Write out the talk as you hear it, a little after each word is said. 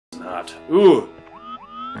not. Ooh!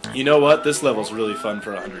 You know what? This level's really fun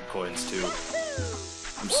for 100 coins, too.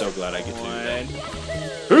 I'm so glad I get to do that.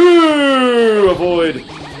 Ooh! Avoid!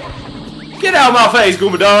 Get out of my face,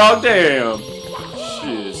 Goomba Dog! Damn!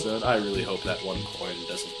 Shit, son. I really hope that one coin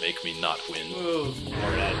doesn't make me not win.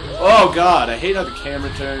 Alright. Oh god, I hate how the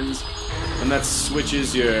camera turns. And that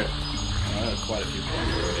switches your... quite a few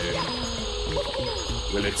points there.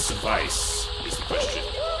 Will it suffice? Is the question.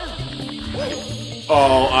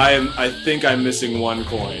 Oh, I think I'm missing one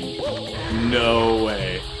coin. No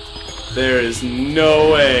way. There is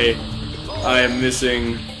no way I am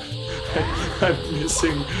missing... I'm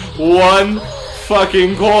missing one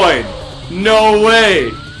fucking coin. No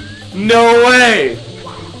way. No way.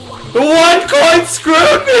 The one coin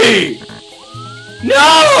screwed me!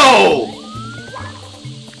 No!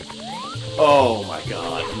 Oh my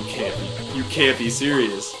god, you can't be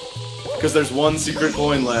serious. Because there's one secret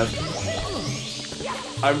coin left.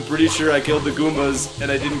 I'm pretty sure I killed the Goombas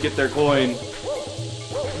and I didn't get their coin.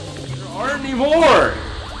 There aren't any more! Are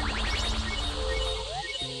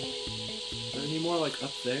there any more, like,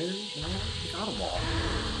 up there? No? I got them all.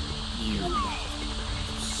 You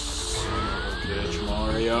son of a bitch,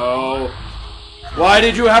 Mario. Why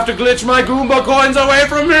did you have to glitch my Goomba coins away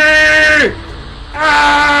from me?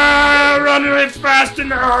 Ah! Run it fast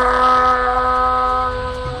enough!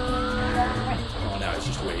 Oh, now it's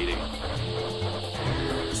just waiting.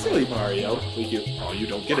 Silly Mario. Oh, you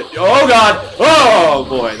don't get it. Oh, God! Oh,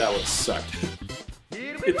 boy, that one sucked.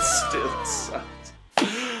 It still sucks.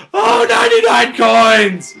 Oh, 99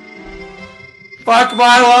 coins! Fuck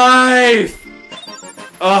my life!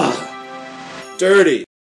 Ugh. Dirty.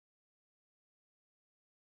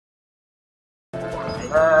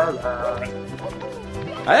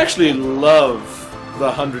 I actually love the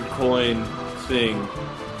 100 coin thing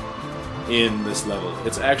in this level.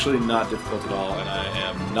 It's actually not difficult at all, and I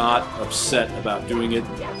am not upset about doing it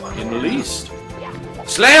in the least.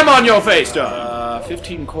 Slam on your face, dog!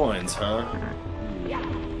 15 coins, huh?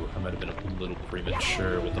 Ooh, I might have been a little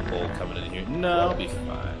premature with the hole coming in here. No, I'll be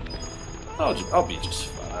fine. I'll be just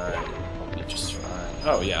fine. I'll be just fine.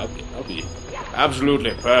 Oh yeah, I'll be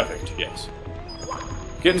absolutely perfect. Yes.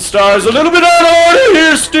 Getting stars a little bit out of order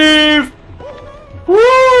here, Steve!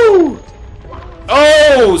 Woo!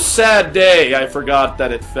 Oh, sad day. I forgot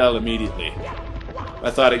that it fell immediately. I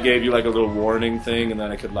thought it gave you like a little warning thing, and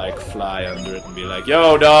then I could like fly under it and be like,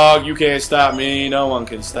 "Yo, dog, you can't stop me. No one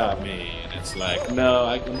can stop me." And it's like, no,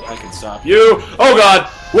 I can stop you. Oh God,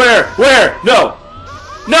 where? No,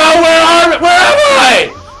 where am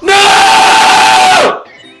I?